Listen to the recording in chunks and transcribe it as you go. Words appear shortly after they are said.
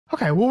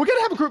Okay, well, we're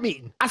gonna have a group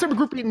meeting. I said a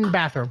group meeting in the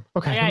bathroom.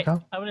 Okay, here we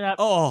go. Open it up.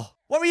 Oh,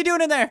 what were you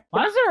doing in there?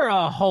 Why is there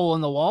a hole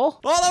in the wall?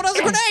 Oh, that was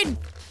a grenade!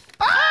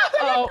 Ah!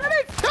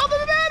 Tell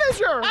the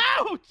manager!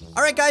 Ouch!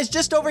 All right, guys,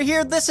 just over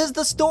here, this is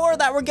the store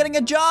that we're getting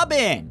a job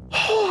in.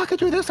 Oh, I can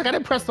do this. I gotta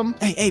impress them.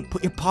 Hey,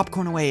 put your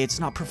popcorn away. It's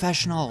not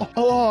professional.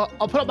 Oh,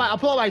 I'll pull up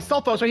my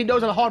cell phone so he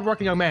knows I'm a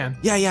hardworking young man.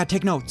 Yeah,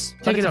 take notes.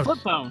 Take It's it a out. flip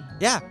phone.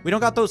 Yeah, we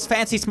don't got those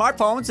fancy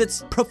smartphones.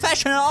 It's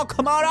professional.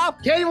 Come on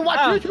up. Can't even watch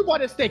YouTube on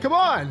this thing. Come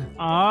on.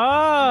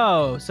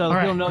 Oh, so All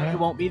right, you'll know all right. you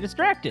won't be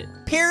distracted.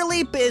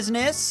 Purely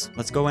business.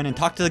 Let's go in and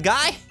talk to the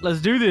guy. Let's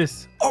do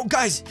this. Oh,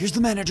 guys, here's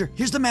the manager.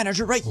 Here's the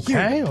manager right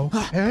here.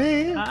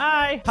 Okay.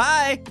 Hi.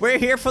 Hi, we're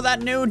here for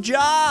that new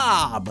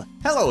job.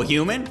 Hello,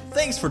 human.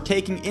 Thanks for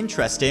taking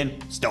interest in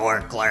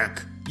Store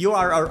Clerk. You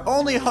are our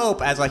only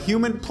hope as a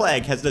human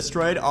plague has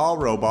destroyed all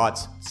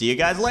robots. See you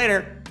guys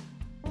later.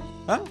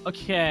 Huh?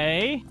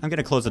 Okay. I'm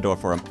gonna close the door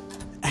for him.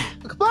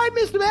 Goodbye,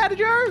 Mr.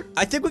 Manager.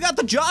 I think we got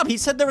the job. He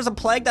said there was a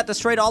plague that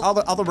destroyed all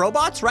the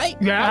robots, right?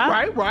 Yeah,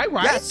 Huh? right.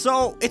 Yeah,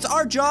 so it's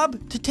our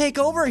job to take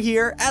over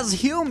here as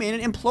human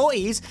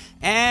employees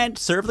and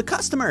serve the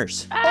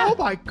customers. Oh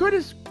my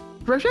goodness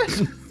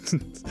gracious.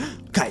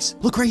 Guys,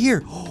 look right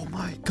here. Oh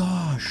my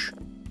gosh.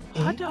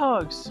 Hot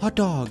dogs. Hot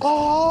dogs.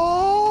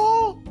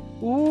 Oh.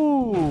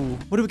 Ooh.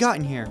 What do we got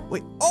in here?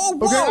 Wait. Oh,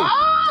 Okay. whoa.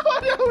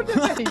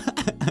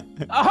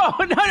 Oh,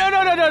 no.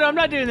 Oh, no. I'm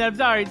not doing that. I'm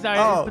sorry.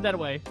 Oh. Put that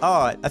away.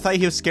 Oh, I thought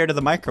he was scared of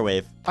the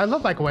microwave. I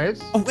love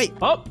microwaves. Oh, wait.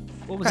 Oh,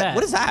 what was that?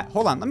 What is that?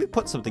 Hold on. Let me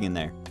put something in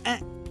there.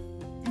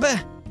 Bah.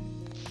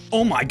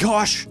 Oh my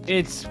gosh.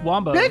 It's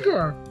Wombo.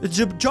 Bigger. It's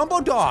a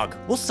jumbo dog.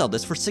 We'll sell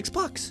this for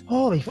 $6.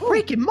 Holy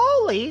freaking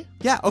moly.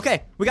 Yeah,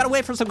 okay. We gotta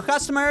wait for some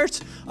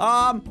customers.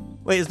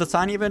 Wait, is the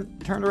sign even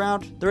turned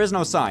around? There is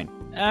no sign.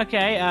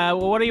 Okay, well,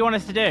 what do you want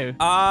us to do?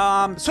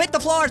 Sweep the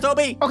floors,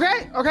 Obi.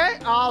 Okay.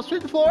 I'll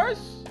sweep the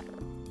floors.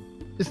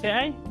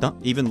 Okay.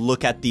 Don't even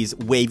look at these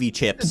wavy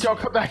chips. Don't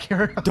come back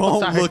here.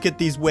 Don't Sorry. look at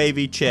these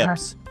wavy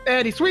chips.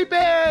 And he's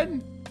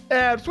sweeping.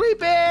 And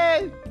sweeping.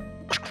 And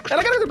I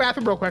gotta go to the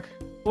bathroom real quick.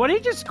 What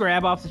did you just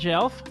grab off the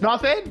shelf?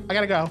 Nothing. I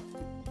gotta go.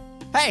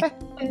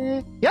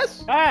 Hey,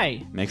 Yes.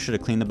 Hey. make sure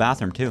to clean the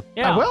bathroom too.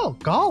 Yeah. I will.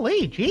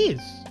 Golly,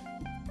 jeez.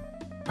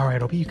 All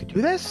right, Obi, you can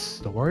do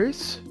this. No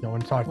worries. No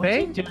one saw a What's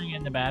he thing. doing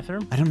in the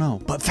bathroom? I don't know,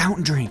 but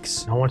fountain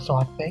drinks. No one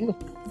saw a thing.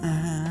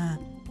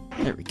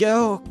 There we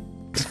go.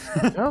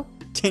 No.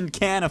 Tin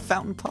can of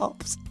fountain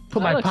pops. Put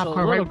That my looks a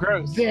popcorn little right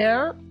gross.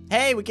 there.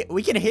 Hey, we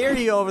can hear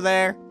you over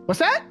there. What's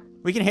that?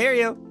 We can hear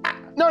you.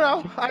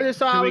 No. I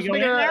just I we was go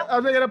in thinking there? I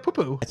was thinking of poo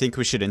poo. I think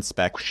we should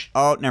inspect.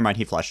 Oh, never mind.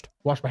 He flushed.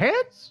 Wash my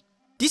hands.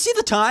 Do you see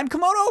the time,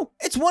 Komodo?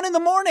 It's 1 in the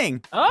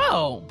morning.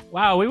 Oh,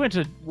 wow, we went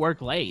to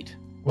work late.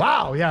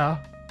 Wow. Yeah.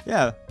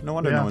 Yeah, no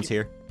wonder Yeah. no one's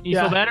here. You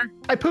Yeah. feel better?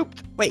 I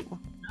pooped. Wait,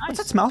 what's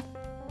that smell?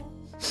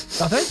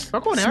 Nothing.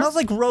 Don't go in It there. smells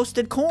like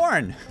roasted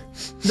corn.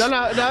 No.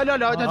 It doesn't.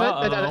 It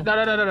Uh-oh.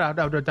 doesn't.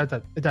 No. It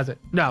doesn't. It doesn't.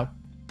 No.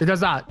 It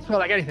does not smell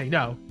like anything.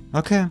 No.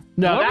 Okay.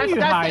 No. What are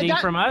you hiding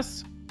from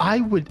us?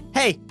 I would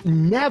Hey,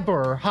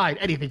 never hide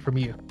anything from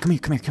you. come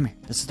here.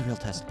 This is the real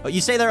test. Oh,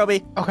 you stay there,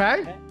 Obi.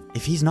 Okay.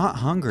 If he's not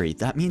hungry,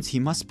 that means he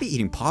must be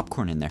eating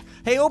popcorn in there.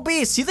 Hey,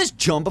 Obi, see this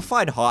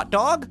jumbified hot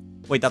dog?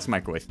 Wait, that's a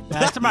microwave.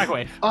 That's a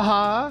microwave.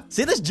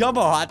 See this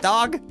jumbo hot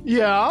dog?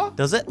 Yeah.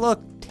 Does it look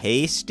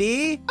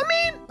tasty? I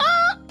mean,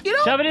 you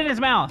know, Shove it in his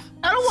mouth.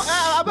 I don't want.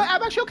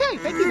 I'm actually okay.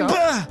 Thank you, though.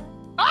 Bah!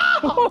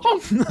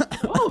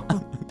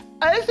 Oh,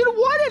 I just didn't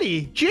want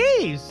any.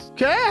 Jeez.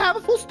 Okay, I have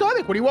a full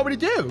stomach. What do you want me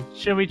to do?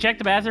 Should we check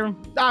the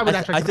bathroom? I would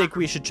I think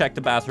we should check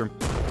the bathroom.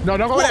 No,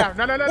 don't go Whoa. there.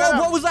 No. Whoa,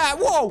 what was that?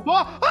 Whoa!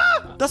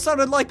 Ah! That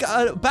sounded like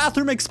a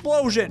bathroom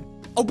explosion.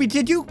 Obi,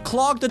 did you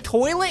clog the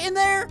toilet in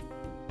there?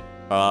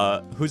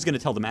 Who's gonna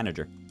tell the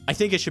manager? I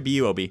think it should be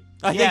you, Obi.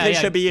 I think it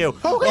should be you.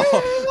 Okay,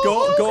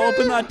 Oh, go okay.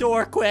 open that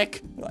door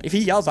quick. If he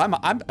yells, I'm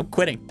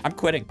quitting. I'm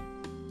quitting.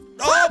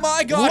 Oh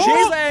my gosh, Whoa.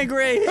 he's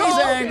angry. He's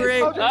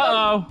angry. Okay.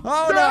 Uh-oh.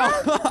 Oh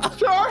no.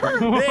 Sure.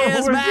 He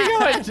is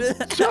Where's he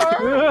mad.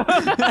 Sure.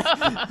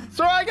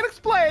 So I can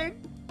explain.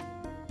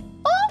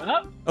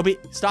 Oh, Obi,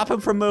 stop him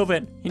from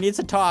moving. He needs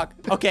to talk.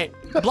 Okay,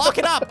 block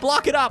it up.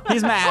 Block it up.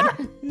 He's mad.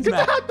 He's Get the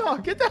mad. hot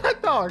dog. Get the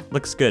hot dog.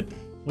 Looks good.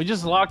 we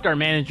just locked our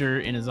manager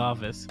in his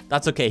office.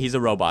 That's okay. He's a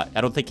robot.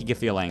 I don't think he can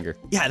feel anger.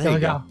 Yeah, there There you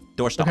we go.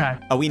 Doorstop. Okay.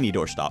 Oh, we need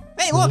doorstop.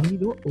 Hey, look.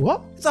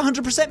 What? It's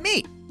 100%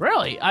 meat.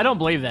 Really? I don't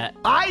believe that.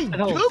 I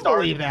don't do start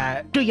believe it.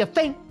 that. Do you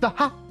think the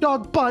hot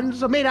dog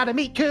buns are made out of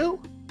meat too?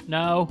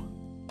 No.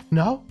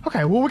 No?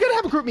 Okay, well, we're gonna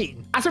have a group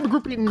meeting. I said a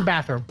group meeting in the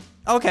bathroom.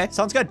 Okay,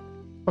 sounds good.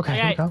 Okay,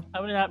 here we Okay, go.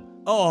 open it up.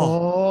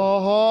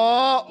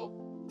 Oh,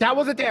 Oh, that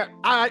wasn't there.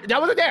 That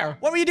wasn't there.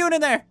 what were you doing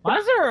in there? Why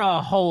is there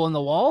a hole in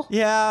the wall?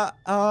 Yeah,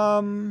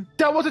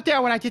 That wasn't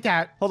there when I did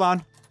that. hold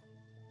on.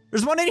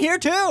 There's one in here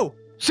too.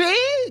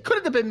 See?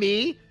 Couldn't have been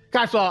me.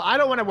 Guys, well, I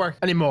don't want to work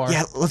anymore.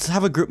 Yeah, let's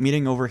have a group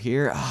meeting over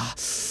here.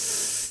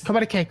 Come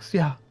on, the cakes,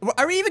 yeah.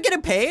 Are we even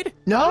getting paid?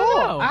 No,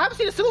 know. I haven't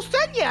seen a single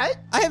cent yet.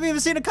 I haven't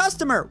even seen a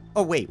customer.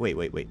 Oh, wait.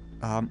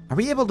 Are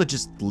we able to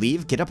just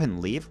leave? Get up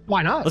and leave?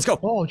 Why not? Let's go.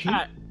 Oh, gee. All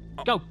right,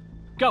 go.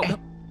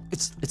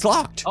 It's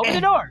locked. Open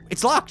the door.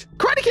 It's locked.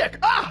 Karate kick.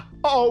 Ah.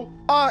 Uh-oh.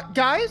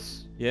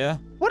 Guys. Yeah.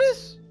 What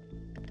is?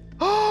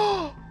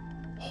 Oh,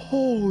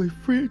 holy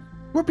freak!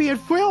 We're being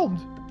filmed.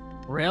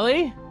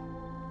 Really?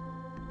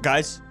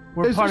 Guys.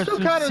 We're Is part this of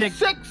some some kind of sick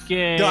sex?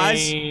 game.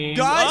 Guys.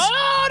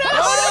 Oh, no,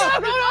 Oh! no,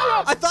 no,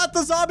 no, no. I thought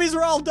the zombies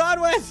were all done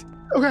with.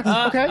 Okay.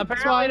 Okay. It's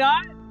Apparently fine.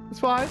 not. It's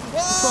fine. It's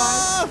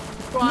Whoa! fine.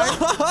 It's fine.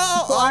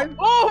 No! Fine.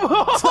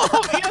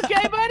 Oh, you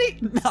okay, buddy?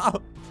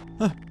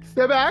 No.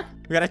 Stay back.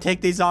 We gotta take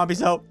these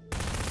zombies out.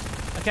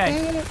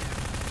 Okay.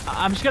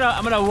 I'm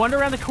gonna wander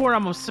around the corner.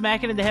 I'm gonna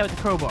smack it in the head with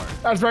the crowbar.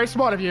 That's very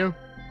smart of you.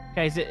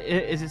 Okay, is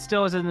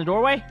it in the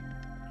doorway?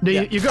 No,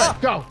 Yeah. you good.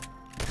 Go.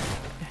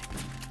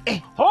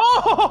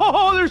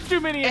 Oh, there's too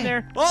many in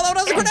there. Oh, that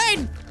was a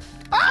grenade!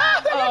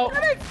 Ah! Oh.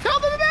 Tell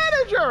the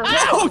manager.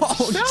 Oh,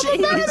 Tell the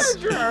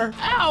jeez. manager.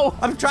 Ow!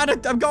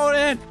 I'm going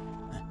in.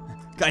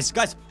 Guys,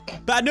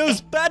 bad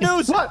news, bad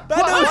news. What? Bad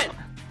What? news.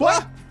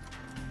 What?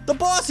 The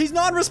boss, he's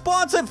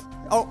non-responsive.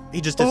 Oh,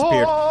 he just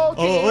disappeared. Oh,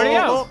 okay. Where'd he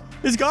go?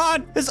 He's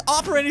gone. His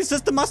operating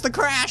system must have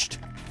crashed.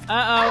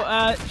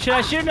 Should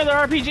I shoot another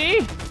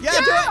RPG? Yeah,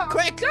 do it,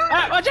 quick.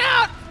 Watch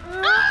out!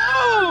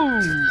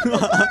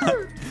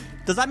 Oh!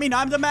 Does that mean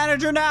I'm the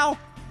manager now?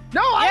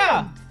 No, I Yeah.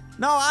 am.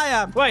 No, I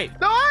am. Wait.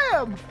 No, I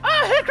am.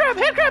 Head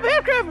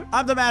crab!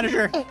 I'm the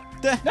manager.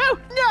 No!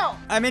 No.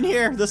 I'm in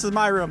here. This is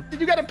my room.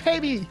 You gotta pay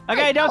me.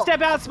 Okay, Hey, don't no.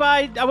 step out,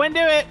 Spy. I wouldn't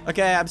do it.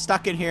 Okay, I'm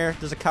stuck in here.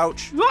 There's a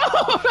couch.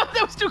 Whoa!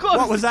 That was too close.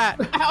 What was that?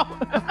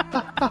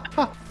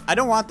 Ow. I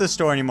don't want this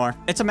store anymore.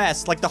 It's a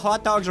mess. Like, the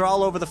hot dogs are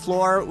all over the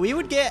floor. We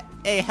would get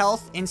a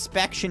health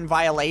inspection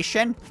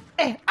violation.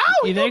 Ow,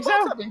 You think so?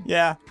 something.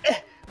 Yeah.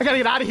 I gotta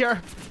get out of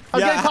here. I'm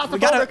getting Yeah,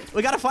 claustrophobic.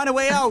 we gotta find a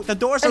way out. The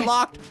doors are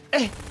locked.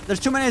 There's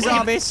too many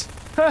zombies.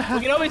 We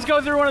can always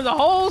go through one of the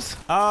holes.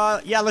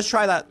 Yeah, let's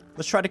try that.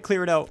 Let's try to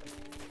clear it out.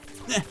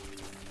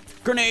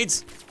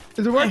 Grenades.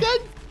 Is it working?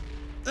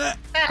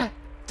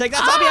 Take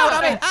that zombie out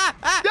of me.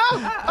 No,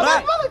 I'm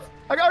out of bullets.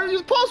 I gotta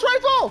use pulse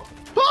rifle.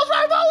 Pulse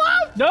rifle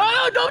out.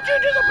 No, don't you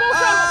do the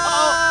pulse rifle.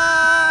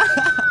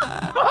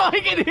 Oh, I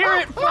can hear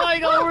it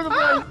flying all over the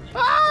place.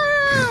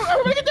 Oh,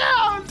 everybody get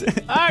down.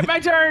 All right, my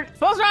turn.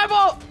 Pulse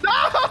rifle.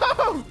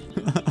 No.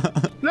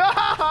 No.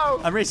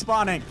 I'm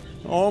respawning.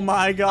 Oh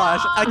my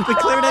gosh. We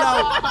cleared it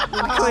out. We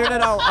cleared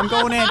it out. I'm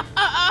going in.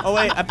 Oh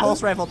wait, I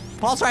pulse rifled.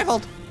 Pulse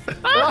rifled.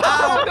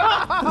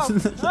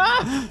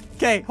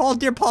 Okay,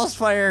 hold your pulse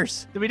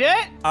fires. Did we do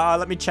it?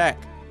 Let me check.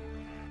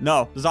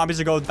 No, the zombies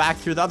are going back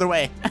through the other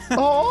way.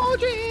 Oh,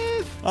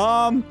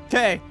 jeez.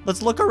 Okay,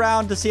 let's look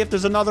around to see if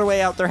there's another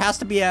way out. There has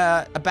to be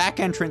a back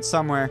entrance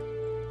somewhere.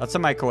 That's a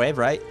microwave,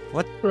 right?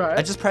 What? Right.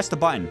 I just pressed the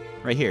button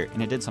right here,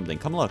 and it did something.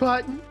 Come look.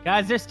 Button.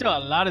 Guys, there's still a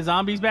lot of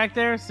zombies back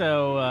there,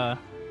 so,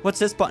 What's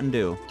this button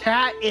do?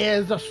 That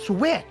is a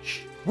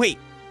switch. Wait,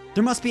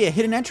 there must be a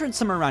hidden entrance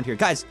somewhere around here.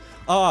 Guys,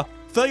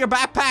 fill your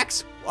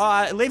backpacks.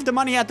 Leave the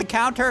money at the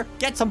counter.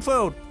 Get some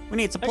food. We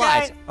need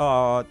supplies.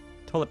 Okay.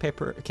 Toilet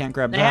paper. I can't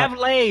grab they that. have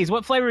Lay's.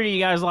 What flavor do you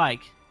guys like?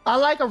 I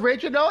like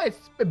original.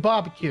 It's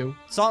barbecue.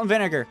 Salt and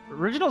vinegar.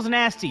 Original's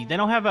nasty. They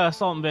don't have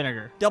salt and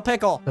vinegar. Dill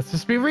pickle. Let's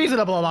just be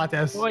reasonable about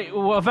this. Wait,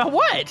 about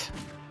what?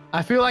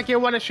 I feel like you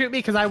want to shoot me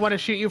because I want to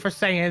shoot you for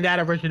saying that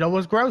original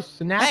was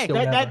gross and nasty.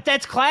 Hey, or whatever.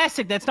 That's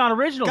classic. That's not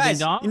original, Guys,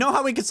 ding dong. you know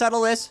how we could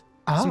settle this?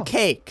 Oh. Some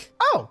cake.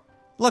 Oh.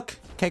 Look,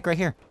 cake right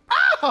here.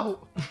 Oh.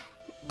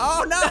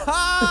 Oh no!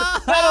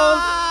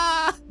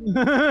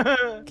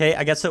 Okay,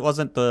 I guess it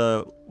wasn't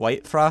the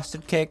white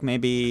frosted cake.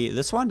 Maybe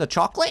this one, the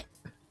chocolate.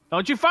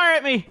 Don't you fire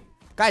at me.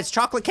 Guys,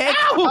 chocolate cake.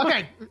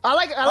 Okay. I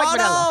like Oh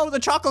vanilla. no, the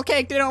chocolate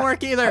cake didn't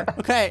work either.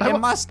 Okay, it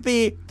must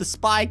be the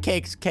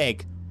SpyCakes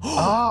cake.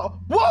 Oh.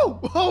 Whoa.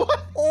 Whoa.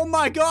 Oh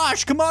my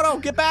gosh,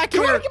 Komodo, get back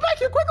Come here. on, get back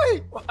here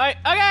quickly.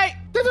 Okay.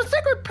 There's a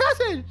secret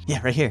passage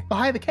Yeah, right here.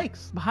 behind the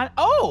cakes. Behind.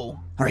 Oh.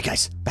 All right,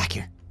 guys, back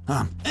here.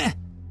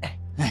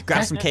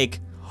 Grab some cake.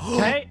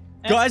 Okay.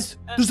 Guys,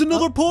 there's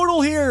another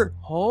portal here.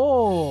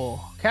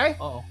 Oh. Okay.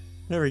 Oh.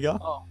 There we go.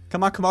 Oh.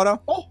 Come on, Komodo.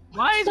 Oh.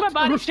 Why is my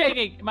body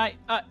shaking?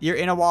 You're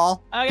in a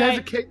wall. There's Okay.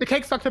 a cake. The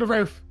cake stuck to the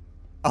roof.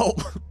 Oh,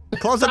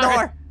 close the Sorry.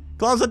 door.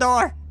 Close the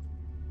door.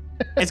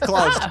 It's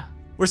closed.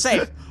 We're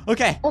safe.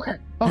 Okay. Okay.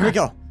 Here we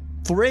go.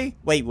 3.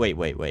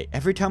 Wait.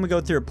 Every time we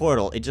go through a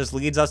portal, it just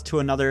leads us to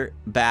another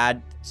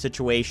bad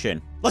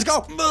situation. Let's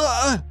go.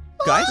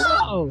 Guys.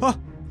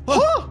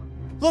 Oh.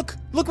 Look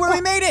where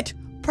we made it.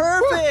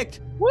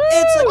 Perfect. Woo!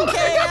 It's a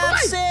Okay,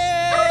 KFC.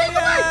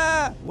 Everybody!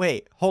 Yeah.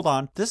 Wait, hold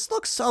on. This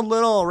looks a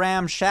little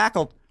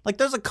ramshackled. Like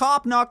there's a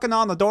cop knocking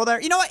on the door there.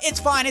 You know what? It's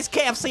fine. It's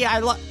KFC. I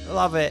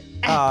love it.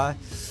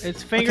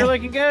 It's finger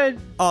looking good.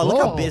 Oh, look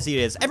how Whoa. busy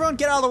it is. Everyone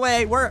get out of the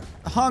way. We're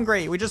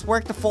hungry. We just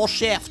worked a full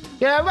shift.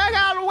 Yeah, right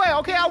out of the way.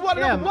 Okay, I want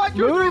to Yeah, know what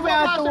you move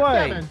out the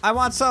way. I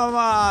want some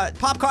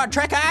popcorn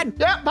chicken.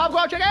 Yeah,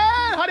 popcorn chicken,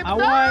 honey. I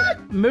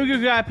want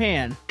Mugu Guy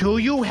Pan. Do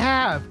you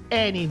have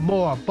any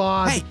more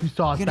barbecue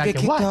sauce you're gonna back get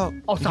in kicked what? out.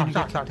 Oh, You're sorry.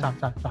 gonna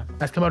get Sorry.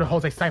 Let's come out and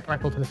hold a sniper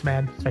rifle to this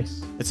man's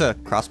face. It's a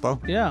crossbow.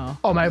 Yeah.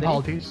 Oh, my See?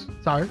 apologies.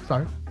 Sorry.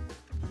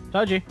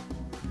 Told you.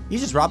 You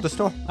just robbed the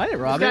store. I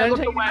didn't rob it. This guy I didn't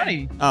looked take your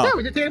away. money. Oh. No,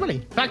 we didn't take any money.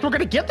 In fact, we're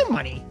gonna give them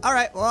money. All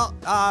right, well,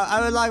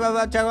 I would like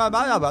to tell you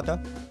about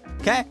that.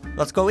 Okay,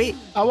 let's go eat.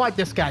 I want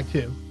this guy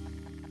too.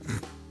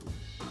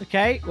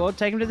 Okay, well,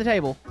 take him to the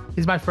table.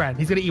 He's my friend.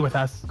 He's gonna eat with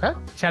us. Okay?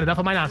 He's had enough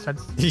of my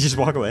nonsense. You just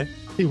walk away.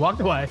 He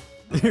walked away.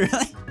 Really?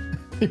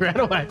 He ran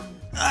away.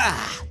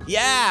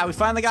 Yeah, we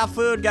finally got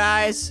food,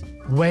 guys.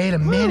 Wait a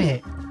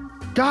minute.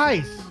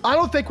 Guys, I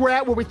don't think we're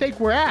at where we think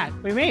we're at.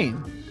 What do you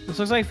mean? This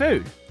looks like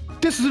food.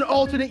 This is an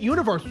alternate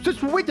universe.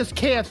 Since wait, does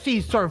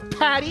KFC serve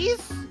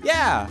patties?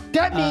 Yeah.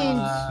 That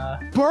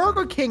means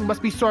Burger King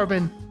must be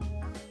serving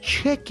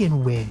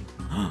chicken wings.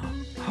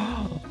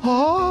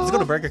 Oh, Let's go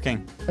to Burger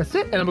King. That's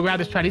it. And I'm gonna grab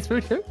this Chinese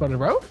food too. On the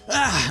road.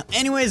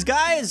 Anyways,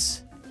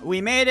 guys,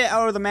 we made it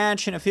out of the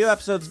mansion a few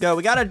episodes ago.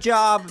 We got a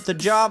job. The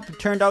job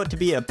turned out to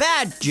be a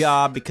bad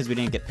job because we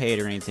didn't get paid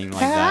or anything like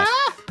that.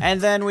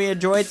 And then we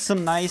enjoyed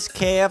some nice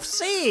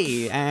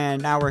KFC.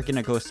 And now we're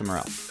gonna go somewhere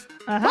else.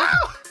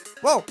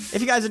 Whoa, if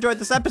you guys enjoyed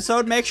this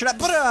episode, make sure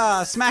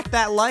to smack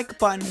that like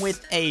button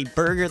with a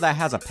burger that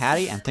has a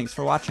patty. And thanks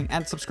for watching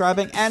and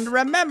subscribing. And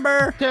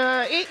remember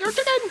To eat your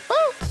chicken.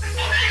 Oh.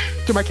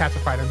 Dude, my cats are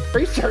fighting. Are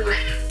you serious?